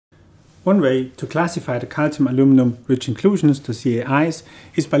One way to classify the calcium aluminum rich inclusions, the CAIs,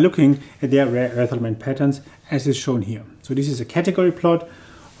 is by looking at their rare earth element patterns as is shown here. So this is a category plot.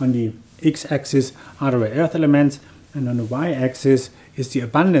 On the x-axis are the rare earth elements, and on the y-axis is the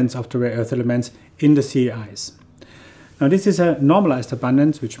abundance of the rare earth elements in the CAIs. Now this is a normalized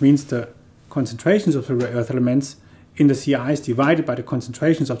abundance, which means the concentrations of the rare earth elements in the CAIs divided by the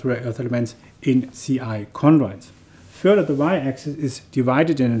concentrations of the rare earth elements in CI chondrites. Further, the y-axis is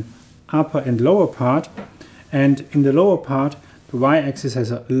divided in an upper and lower part, and in the lower part the y-axis has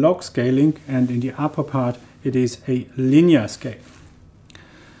a log scaling, and in the upper part it is a linear scale.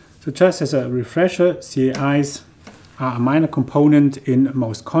 So just as a refresher, CAIs are a minor component in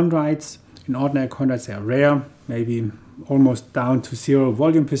most chondrites. In ordinary chondrites they are rare, maybe almost down to 0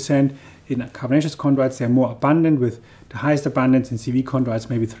 volume percent. In carbonaceous chondrites they are more abundant, with the highest abundance in CV chondrites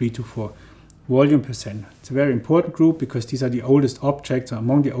maybe 3 to 4 volume percent. It's a very important group because these are the oldest objects, or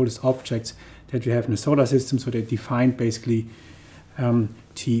among the oldest objects that we have in the solar system, so they define basically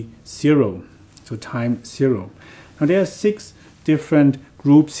T0, so time 0. Now there are 6 different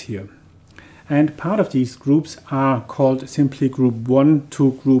groups here, and part of these groups are called simply group 1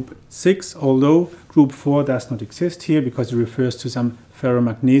 to group 6, although group 4 does not exist here because it refers to some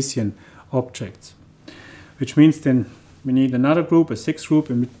ferromagnesian objects, which means then we need another group, a 6th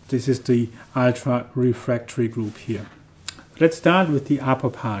group, and this is the ultra-refractory group here. Let's start with the upper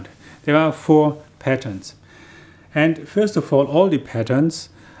part. There are 4 patterns, and first of all the patterns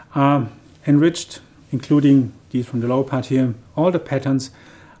are enriched, including these from the lower part here. All the patterns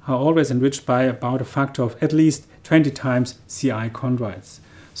are always enriched by about a factor of at least 20 times CI chondrites.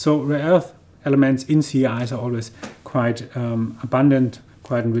 So rare earth elements in CIs are always quite abundant,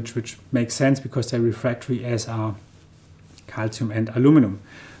 quite enriched, which makes sense because they're refractory, as are calcium and aluminum.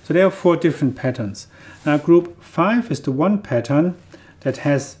 So there are 4 different patterns. Now group 5 is the one pattern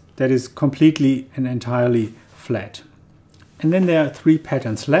that is completely and entirely flat. And then there are 3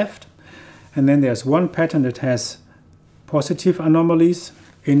 patterns left, and then there's one pattern that has positive anomalies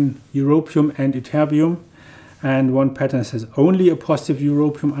in europium and ytterbium, and one pattern that has only a positive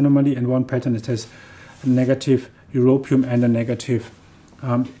europium anomaly, and one pattern that has a negative europium and a negative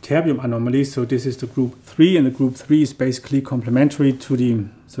ytterbium anomaly. So this is the group 3, and the group 3 is basically complementary to the,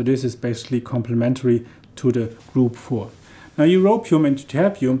 so this is basically complementary to the group 4. Now europium and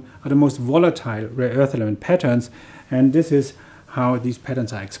ytterbium are the most volatile rare earth element patterns, and this is how these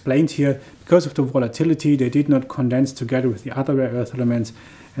patterns are explained here. Because of the volatility, they did not condense together with the other rare earth elements,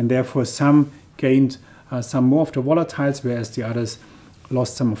 and therefore some gained some more of the volatiles, whereas the others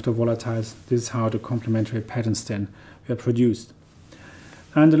lost some of the volatiles. This is how the complementary patterns then were produced.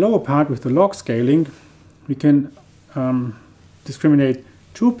 And the lower part with the log scaling, we can discriminate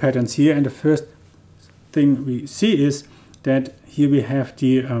 2 patterns here, and the first thing we see is that here we have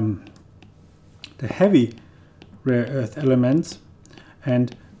the heavy rare earth elements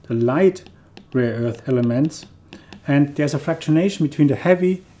and the light rare earth elements, and there's a fractionation between the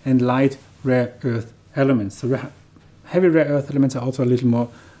heavy and light rare earth elements. The heavy rare earth elements are also a little more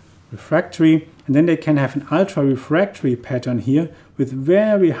refractory, and then they can have an ultra-refractory pattern here with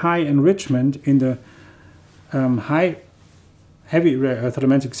very high enrichment in the heavy rare earth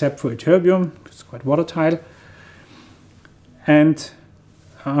elements, except for ytterbium, which is quite volatile. And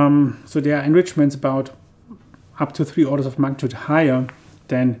so there are enrichments about up to 3 orders of magnitude higher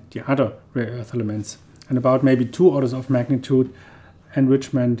than the other rare earth elements, and about maybe 2 orders of magnitude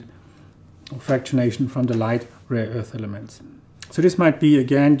enrichment or fractionation from the light rare earth elements. So this might be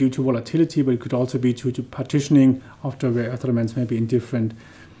again due to volatility, but it could also be due to partitioning of the rare earth elements maybe in different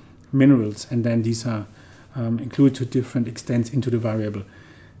minerals, and then these are included to different extents into the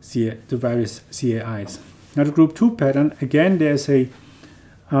various CAIs. Now the group 2 pattern, again there's a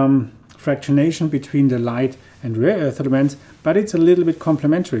fractionation between the light and rare earth elements, but it's a little bit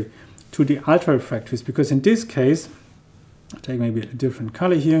complementary to the ultra-refractories, because in this case, I'll take maybe a different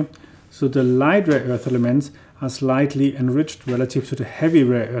color here, so the light rare earth elements are slightly enriched relative to the heavy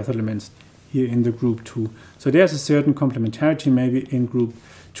rare earth elements here in the group 2. So there's a certain complementarity maybe in group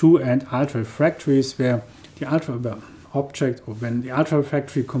 2 and ultra-refractories, where the object, or when the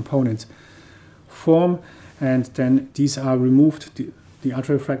ultra-refractory components form and then these are removed, the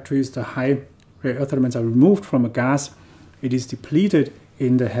ultra-refractories, the high rare earth elements are removed from a gas, it is depleted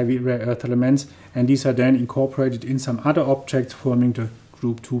in the heavy rare earth elements, and these are then incorporated in some other objects forming the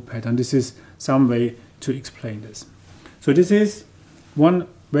group 2 pattern. This is some way to explain this. So this is one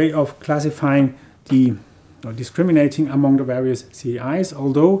way of classifying or discriminating among the various CAIs,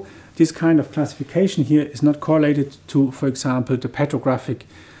 although this kind of classification here is not correlated to, for example, the petrographic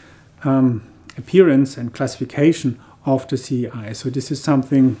appearance and classification of the CAI. So this is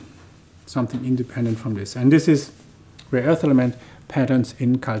something something independent from this. And this is rare earth element patterns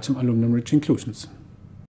in calcium aluminum rich inclusions.